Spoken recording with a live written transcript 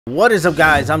What is up,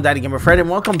 guys? I'm DaddyGamerFred and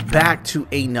welcome back to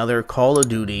another Call of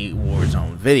Duty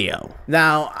Warzone video.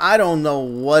 Now, I don't know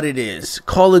what it is.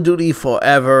 Call of Duty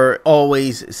forever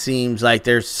always seems like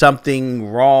there's something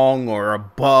wrong or a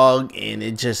bug, and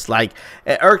it just like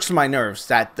it irks my nerves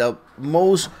that the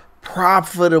most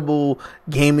profitable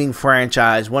gaming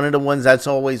franchise, one of the ones that's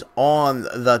always on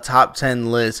the top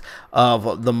 10 list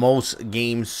of the most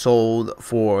games sold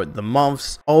for the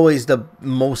months, always the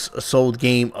most sold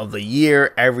game of the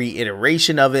year, every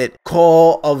iteration of it,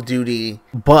 Call of Duty,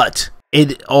 but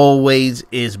it always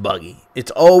is buggy. It's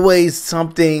always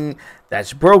something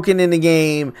that's broken in the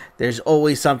game. There's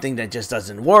always something that just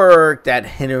doesn't work, that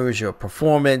hinders your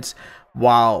performance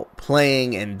while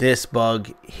playing, and this bug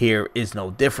here is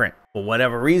no different. For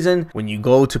whatever reason, when you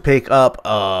go to pick up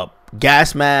a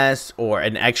gas mask or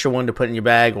an extra one to put in your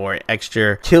bag, or an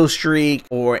extra kill streak,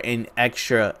 or an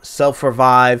extra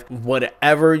self-revive,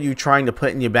 whatever you're trying to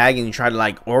put in your bag and you try to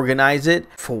like organize it,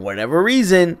 for whatever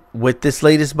reason with this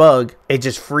latest bug, it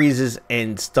just freezes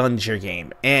and stuns your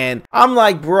game. And I'm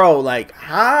like, bro, like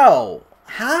how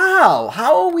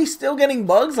are we still getting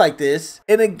bugs like this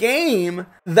in a game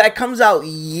that comes out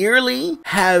yearly,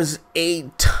 has a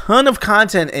ton of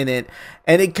content in it,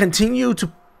 and it continue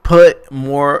to put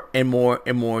more and more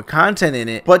and more content in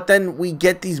it, but then we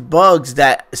get these bugs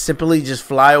that simply just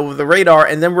fly over the radar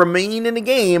and then remain in the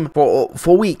game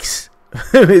for weeks.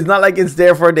 It's not like it's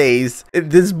there for days.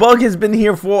 This bug has been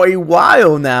here for a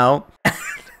while now.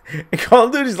 Call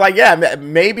of Duty's like, yeah,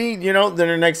 maybe, you know, then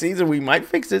the next season we might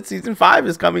fix it. Season 5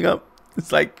 is coming up.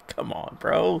 It's like, come on,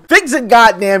 bro. Fix a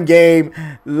goddamn game.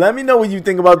 Let me know what you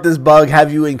think about this bug.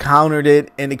 Have you encountered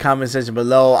it in the comment section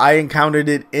below? I encountered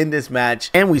it in this match,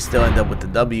 and we still end up with the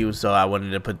W, so I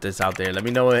wanted to put this out there. Let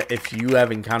me know if you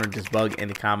have encountered this bug in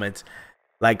the comments.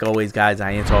 Like always, guys,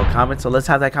 I answer all comments, so let's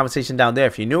have that conversation down there.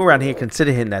 If you're new around here,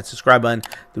 consider hitting that subscribe button.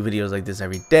 Do videos like this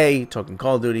every day, talking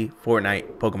Call of Duty,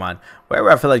 Fortnite, Pokemon, wherever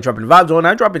I feel like dropping vibes on.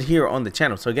 I drop it here on the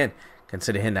channel. So again,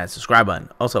 consider hitting that subscribe button.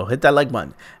 Also, hit that like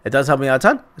button. It does help me out a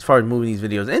ton as far as moving these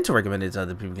videos into recommended so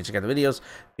other people can check out the videos.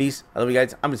 Peace. I love you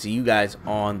guys. I'm gonna see you guys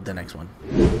on the next one.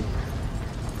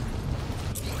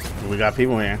 We got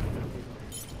people here.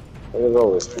 There's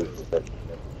always people.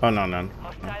 Oh no, none.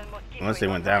 Unless they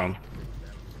went down.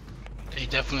 They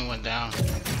definitely went down.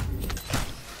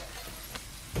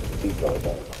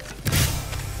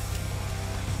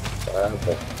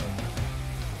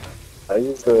 I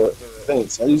use the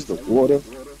things. I use the water.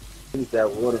 I use that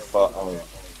water for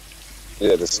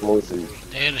yeah, the smoothie.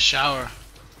 They in the shower.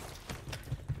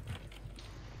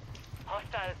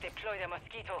 Hostiles deploy the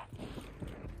mosquito.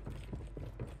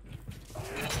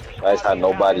 That's how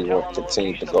nobody will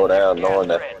continue to go down knowing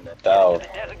that down.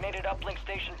 Designated uplink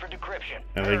station for decryption.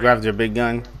 And they grabbed your big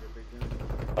gun.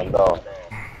 I know.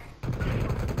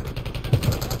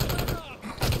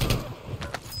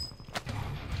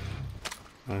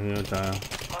 Oh, here's the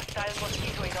Hostile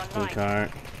mosquito is online.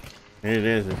 card. Here it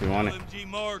is if you want it.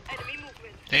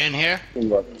 They in here?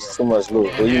 Too much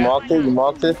loot. Well, you marked it? You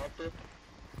marked it?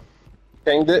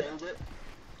 Pinged it?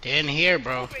 They in here,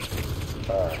 bro.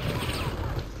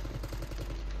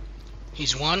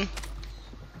 He's one.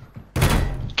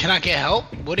 Can I get help?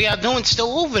 What are y'all doing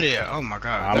still over there? Oh my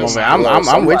god.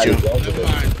 I'm with you.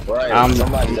 Right,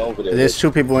 somebody over there. There's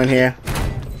two people in here.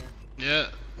 Yeah.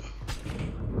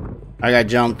 I got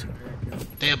jumped.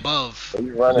 They above.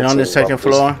 They're on the second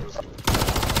floor.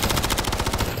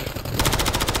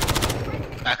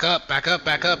 Back up, back up,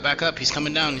 back up, back up. He's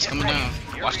coming down, he's coming down.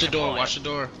 Watch the door, watch the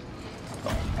door.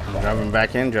 Driving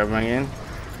back in, driving in.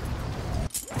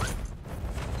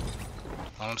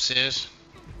 Home says.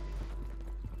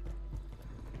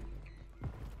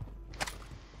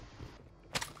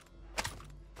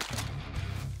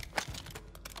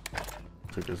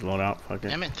 Took his loadout, fuck it.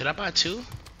 Damn it, did I buy two?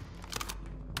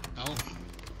 No.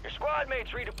 Your squad mates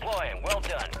redeploying. Well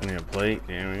done. I need a plate,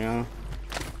 there we go.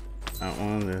 That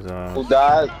one, there's Who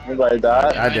died? Anybody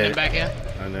died? I did it. Back in.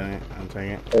 I did it, I'm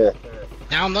taking it. Yeah.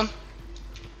 Down them.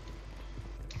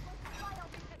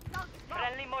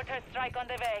 Friendly mortar strike on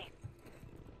the way.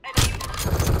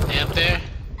 They up there.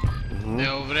 They're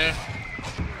over there.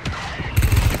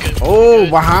 Good. Oh,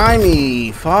 behind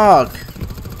me, fuck.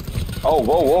 Oh,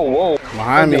 whoa.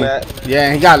 Behind me.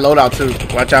 Yeah, he got loadout too.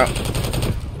 Watch out.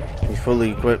 He's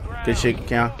fully equipped. Good shit,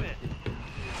 Count.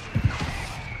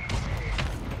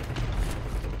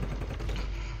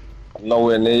 I'm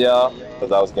nowhere near y'all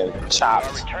because I was getting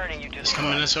chopped. Returning you to He's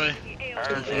coming this way. He's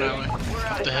coming from that way.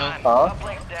 Up the hill. Huh?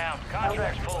 Uplinks down.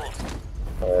 Contracts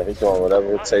full. He's doing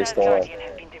whatever it takes to win.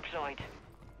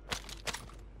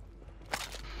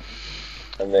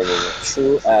 That nigga is a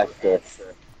true actor.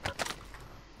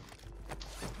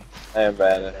 I ain't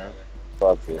mad at her.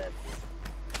 Fuck it.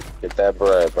 Get that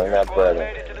bread. Bring that bread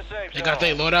Made in. it to the safe They got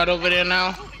zone. their loadout over there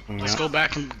now. Let's Yeah. go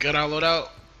back and get our loadout.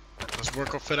 Let's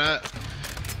work up for that.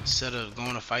 Instead of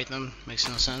going to fight them. Makes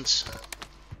no sense.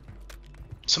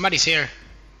 Somebody's here.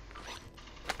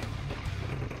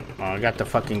 Oh, I got the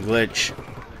fucking glitch.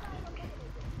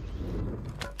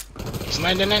 He's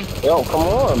landing in. Yo, come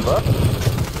on, bro.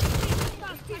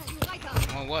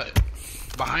 On what?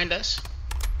 Behind us?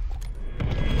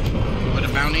 Where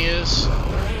the bounty is?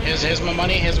 Here's my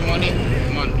money. Here's my money.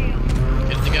 Come on.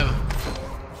 Get it together.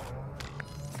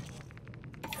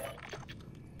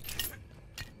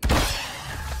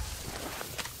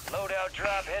 Loadout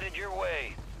drop headed your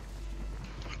way.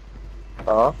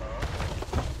 Huh?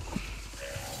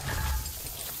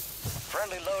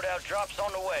 Friendly loadout drops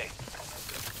on the way.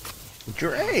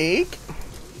 Drake.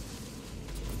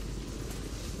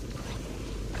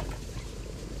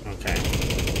 Okay.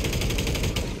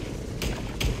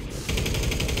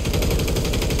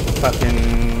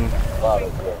 Fucking.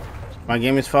 My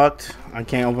game is fucked. I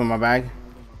can't open my bag.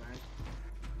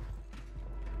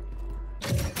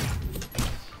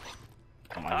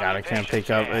 Oh my god, I can't pick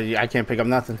up. I can't pick up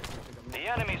nothing. The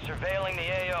enemy's surveilling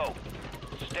the AO.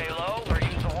 Stay low or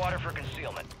use the water for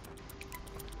concealment.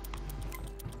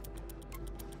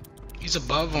 He's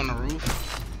above on the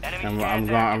roof. Enemy I'm scans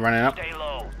going. I'm active. running up. Stay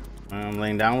low. I'm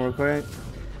laying down real quick.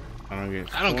 I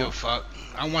don't give a fuck.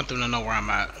 I want them to know where I'm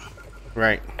at.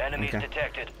 Right. Enemies Okay.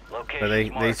 detected. Location But they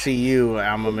marked. see you.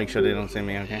 I'm gonna make sure they don't see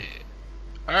me. Okay.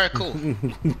 All right, cool.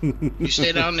 You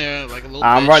stay down there like a little.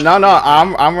 I'm bitch. right.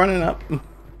 No, I'm running up.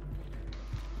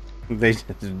 They just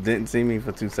didn't see me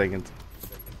for 2 seconds.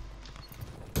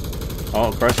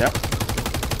 Oh, crush up.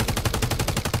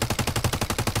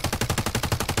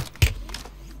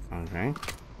 Okay.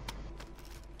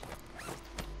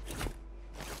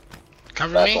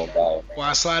 Cover me while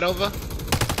I slide over.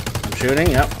 I'm shooting.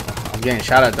 Yep. I'm getting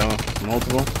shot at though.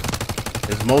 Multiple.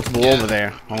 There's multiple over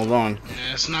there. Hold on.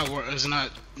 Yeah, it's not worth.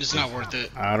 It's not worth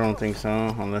it. I don't think so,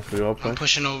 unless we all play. I'm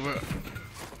pushing over.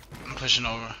 I'm pushing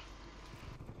over.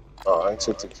 Oh, I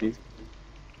took the key.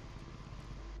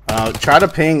 Try to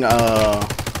ping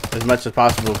as much as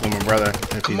possible for my brother.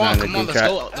 If Come he's on, not in come the on.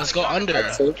 group Let's chat. go under.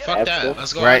 That's it. Fuck That's that. it.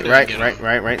 Let's go Right, under. right. and get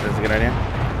 'em. That's a good idea.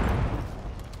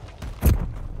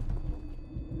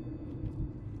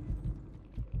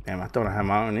 Damn, I thought I had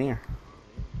my own ear.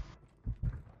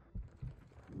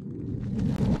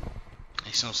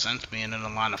 Makes no sense being in the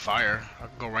line of fire. I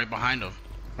can go right behind him.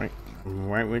 Right, I'm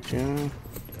right with you.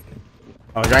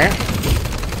 Oh, he's right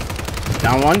here.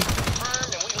 Down one.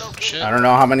 Shit. I don't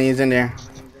know how many is in there.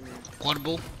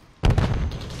 Portable.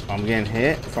 I'm getting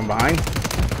hit from behind.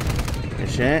 Good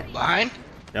shit. Behind.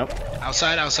 Yep.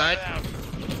 Outside. Outside.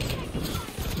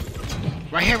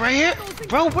 Right here. Right here.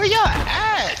 Bro, where y'all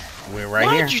at? We're right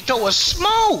Why here. did you throw a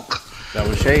smoke? That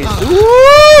was Chase.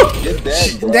 You're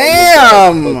dead, bro.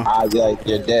 Damn!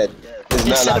 You're dead. There's Instead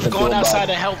nothing I of can do going about outside it.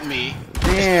 to help me.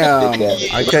 Damn.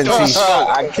 I couldn't see.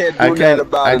 I can't do that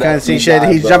about it. I couldn't see shit.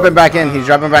 He's jumping back in. He's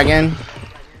jumping back in.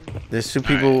 There's 2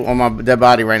 people on my dead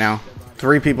body right now.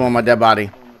 3 people on my dead body.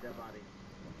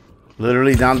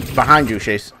 Literally down behind you,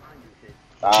 Chase.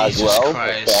 Eyes, Jesus well,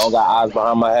 Christ. I don't got eyes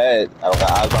behind my head. I don't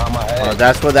got eyes behind my head. Well,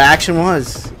 that's what the action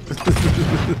was.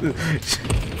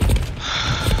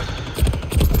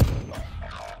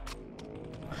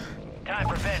 Time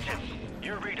for vengeance.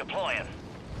 You're redeploying.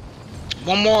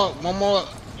 One more.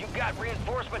 You've got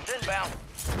reinforcements inbound.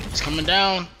 It's coming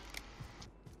down.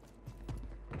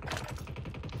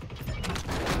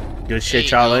 Good There shit, you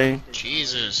Charlie. go.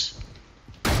 Jesus.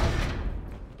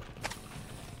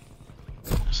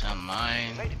 That's not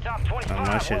mine. Made the top 25.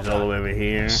 My shit's all the way over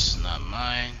here. That's not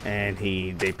mine. And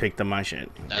they picked up my shit.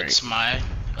 That's Great. my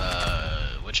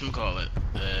whatchamacallit.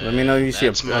 Let me know if you see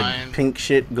That's a mine. pink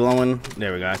shit glowing.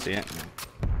 There we go, I see it.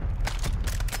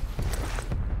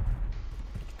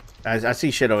 I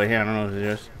see shit over here, I don't know what it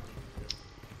is.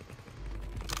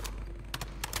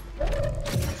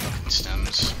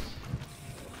 Stems.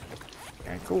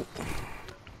 Okay, cool.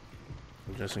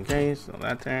 Just in case, so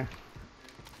that there.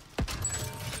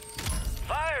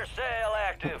 Fire sale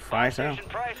active. Fire sale? Station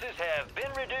prices have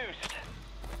been reduced.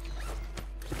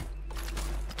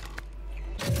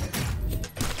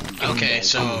 Okay,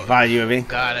 so Buy UAV.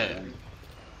 got it.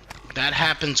 That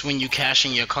happens when you cash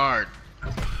in your card.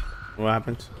 What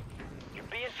happens? You're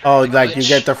being Oh, surveilled. like you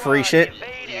get the free shit?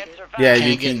 Evade and survive. Yeah,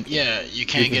 You you can't can. get you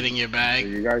can't get in your bag,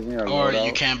 You guys need a or loadout?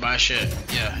 you can't buy shit.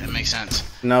 Yeah, it makes sense.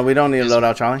 No, we don't need a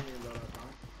loadout, Charlie.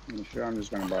 You sure? I'm just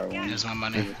gonna buy one. Here's my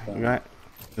money. You got?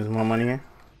 There's more money here.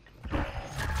 I'm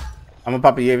gonna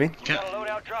pop a UAV. Can, Got a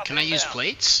loadout drop can I use inbound.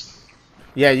 plates?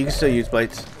 Yeah, you can still use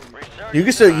plates. Resume You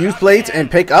can still use plates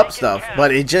and pick up stuff,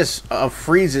 but it just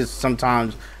freezes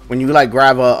sometimes when you like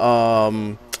grab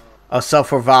a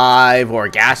self-revive or a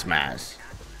gas mask.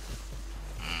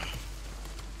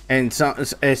 And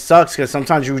it sucks because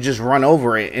sometimes you would just run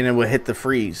over it and it would hit the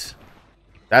freeze.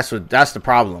 That's the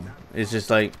problem. It's just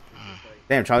like,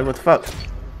 damn, Charlie, what the fuck?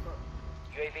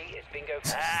 UAV is bingo.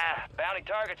 Bounty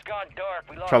target's gone dark.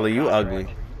 We lost Charlie, you contract.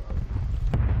 ugly.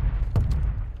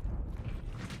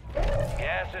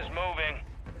 Gas is moving.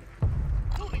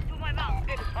 Moving to my mount.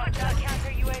 Hostile counter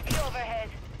UAV overhead.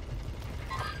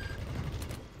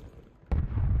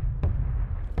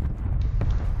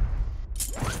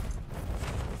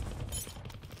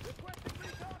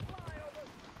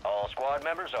 All squad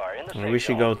members are in the safe We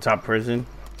should zone. go top prison.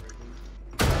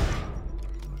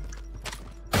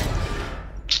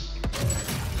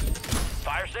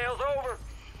 Fire sales over.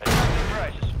 Adjusting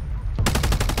prices.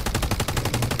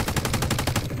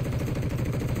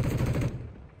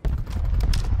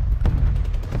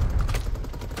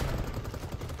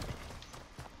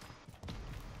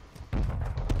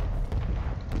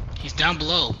 He's down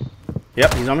below.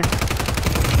 Yep, he's on me.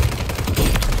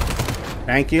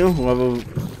 Thank you, whoever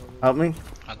helped me.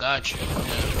 I got you.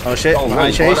 Oh shit, Oh, behind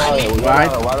wait, Chase. Behind.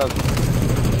 Behind.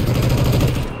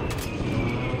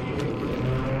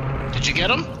 Did you get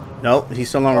him? Nope, he's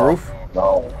still on the roof.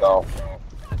 No.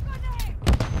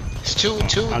 It's two.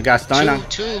 I got stunned on.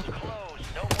 Two.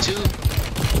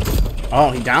 Oh,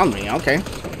 he downed me. Okay,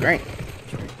 great.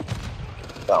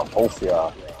 Down both of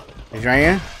y'all. He's right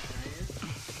here.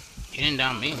 He didn't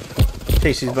down me.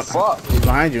 Chase, he's Fuck. he's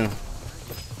behind you.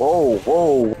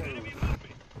 Whoa.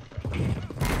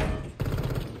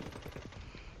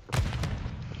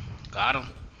 Got him.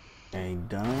 Okay,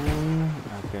 done.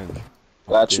 Okay.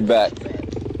 Got you back.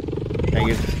 Thank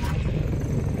you.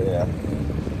 Yeah.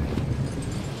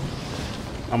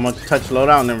 I'm gonna touch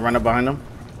loadout and then run up behind him.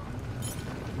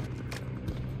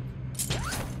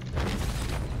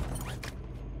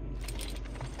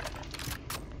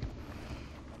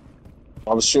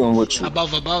 I was shooting with you.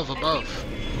 Above. Right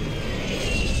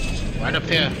up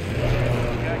here. Got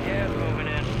gas moving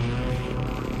in.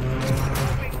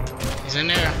 He's in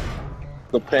there.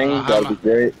 The ping, that'd be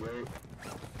great.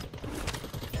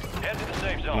 Head to the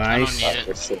safe zone. Nice. I don't need it.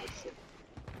 That's it.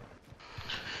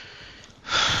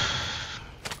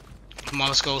 Come on,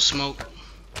 let's go smoke.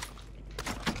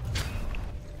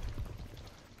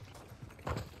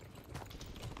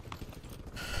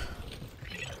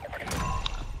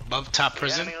 Above top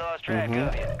prison. Enemy lost track of you.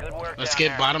 Good work. Let's down get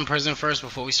there. bottom prison first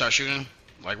before we start shooting.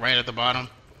 Like right at the bottom.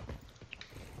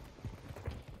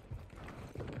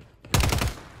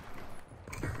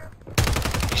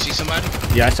 You see somebody?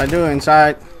 Yes, I do.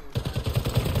 Inside.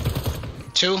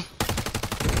 Two.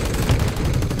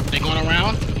 They going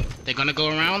around. They're gonna go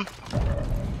around.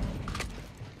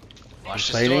 Watch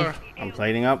this Plating. door. I'm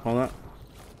plating up. Hold up.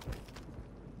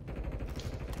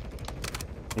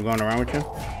 I'm going around with you.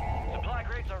 Supply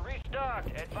crates are restocked.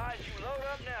 Advise you load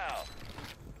up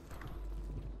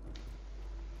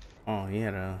now. Oh, he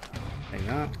had a thing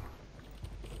up.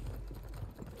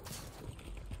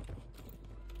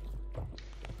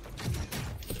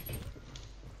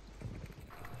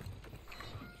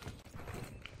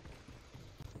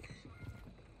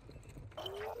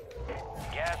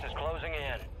 Gas is closing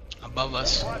in. Above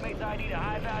us. Squad mates ID'd a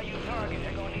high value target.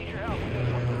 They're gonna need your help.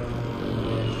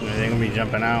 They're gonna be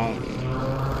jumping out.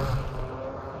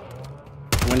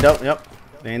 Window. Yep.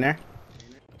 They in there.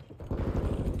 How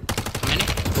many?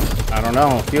 I don't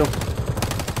know. A few.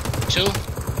 Two.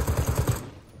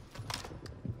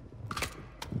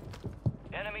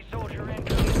 Enemy soldier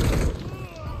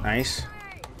incoming. Nice.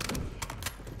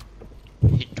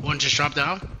 One just dropped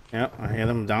down. Yep. I hear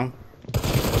them down.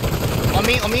 On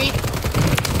me.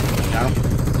 Got him.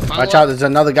 Follow Watch up. out. There's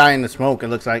another guy in the smoke. It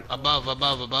looks like. Above. You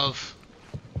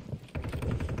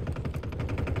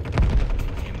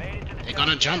made it to the They're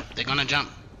gonna jump.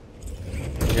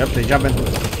 Yep. They jumping.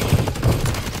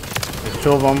 There's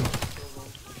two of them.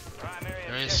 primary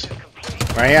There is. objective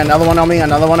complete. Right here. Another one on me. I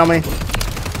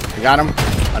got him.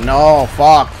 No.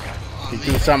 Fuck. He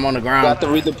threw something on the Who ground. got to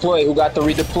redeploy?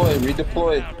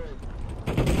 Redeploy.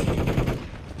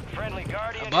 Friendly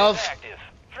guardian Above. is active.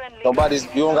 Friendly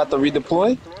You don't got to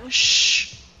redeploy?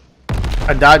 Shh.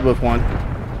 I died with one.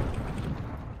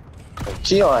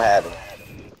 Keon had him.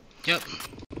 Yep.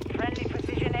 Friendly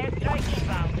precision airstrike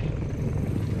inbound.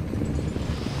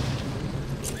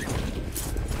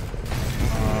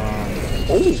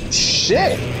 Oh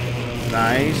shit!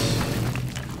 Nice.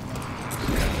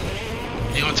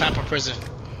 They on top of prison.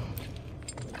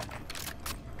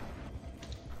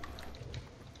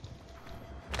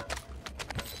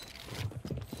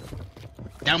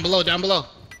 Down below, down below.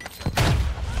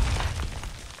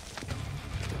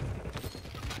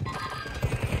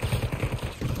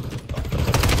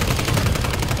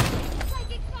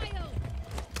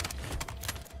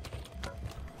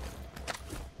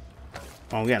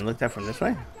 Oh, again, look that from this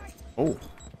way. Oh.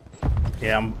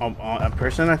 Yeah, I'm a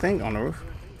person, I think, on the roof.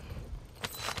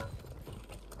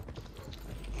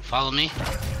 Follow me.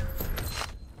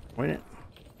 Wait.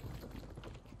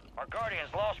 Our Guardians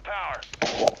lost power.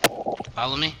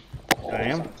 Follow me. I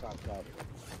am. Top.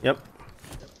 Yep.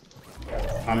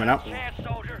 Coming up. Chance,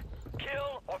 soldier.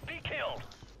 Kill or be killed.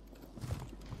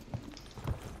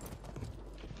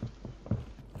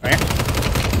 Right.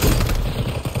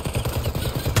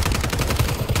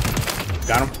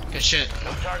 Got him. Good shit.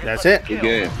 No target That's left it. to kill.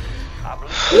 Good. I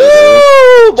believe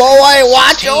Woo, boy,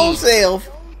 watch 16. yourself.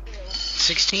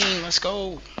 16, let's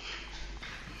go.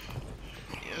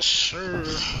 Yes, sir.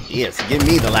 Yes, give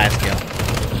me the last kill.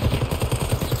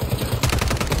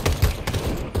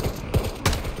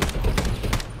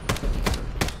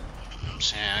 I'm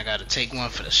saying I gotta take one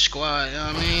for the squad, you know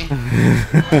what I mean?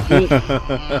 You know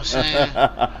what I'm saying?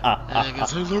 And niggas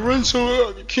say,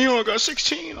 Lorenzo, Keon, I got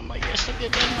 16. I'm like, yes,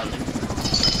 nigga, get my nigga.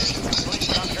 Police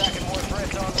are tracking more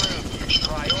threats en route.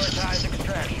 Prioritize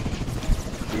extraction.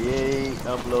 Create,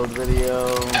 upload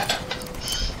video.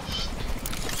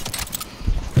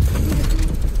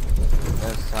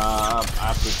 Desktop,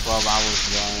 after 12 hours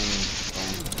going.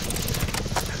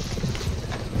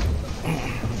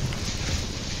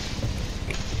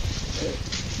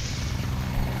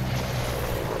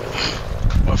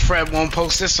 But Fred won't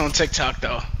post this on TikTok,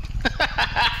 though.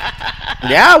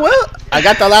 Yeah, I will. I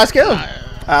got the last kill.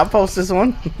 I'll post this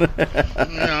one.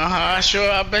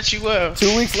 Sure, I bet you will.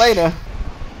 2 weeks later.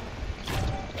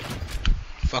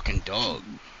 Fucking dog.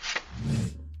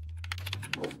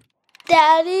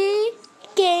 Daddy,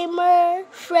 Gamer,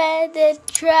 Fred, the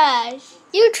trash.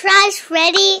 You trash,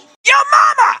 Freddy? Your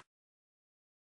mama!